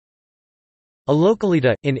A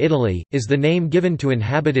località, in Italy, is the name given to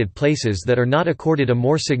inhabited places that are not accorded a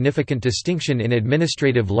more significant distinction in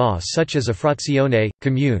administrative law such as a frazione,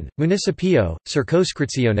 commune, municipio,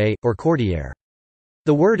 circoscrizione, or quartiere.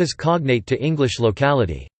 The word is cognate to English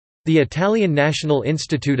locality. The Italian National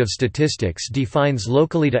Institute of Statistics defines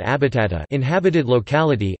località abitata, inhabited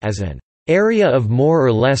locality, as an area of more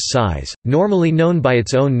or less size, normally known by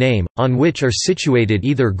its own name, on which are situated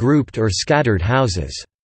either grouped or scattered houses.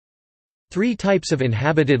 Three types of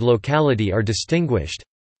inhabited locality are distinguished.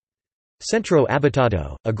 Centro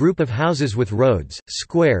abitato, a group of houses with roads,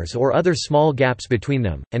 squares or other small gaps between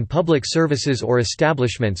them, and public services or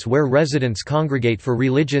establishments where residents congregate for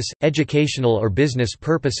religious, educational or business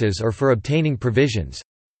purposes or for obtaining provisions.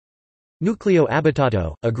 Nucleo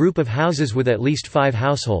abitato, a group of houses with at least 5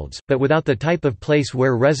 households, but without the type of place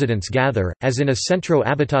where residents gather, as in a centro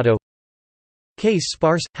abitato. Case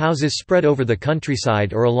sparse, houses spread over the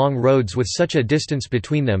countryside or along roads with such a distance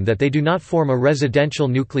between them that they do not form a residential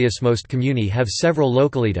nucleus. Most comuni have several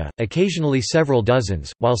località, occasionally several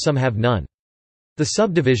dozens, while some have none. The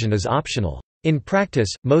subdivision is optional. In practice,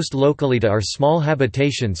 most località are small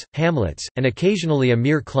habitations, hamlets, and occasionally a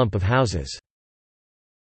mere clump of houses.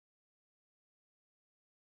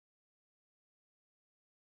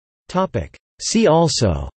 See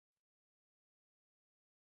also: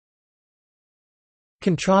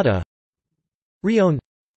 Contrada, Rione,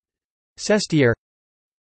 Sestiere,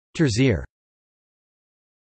 Terziere.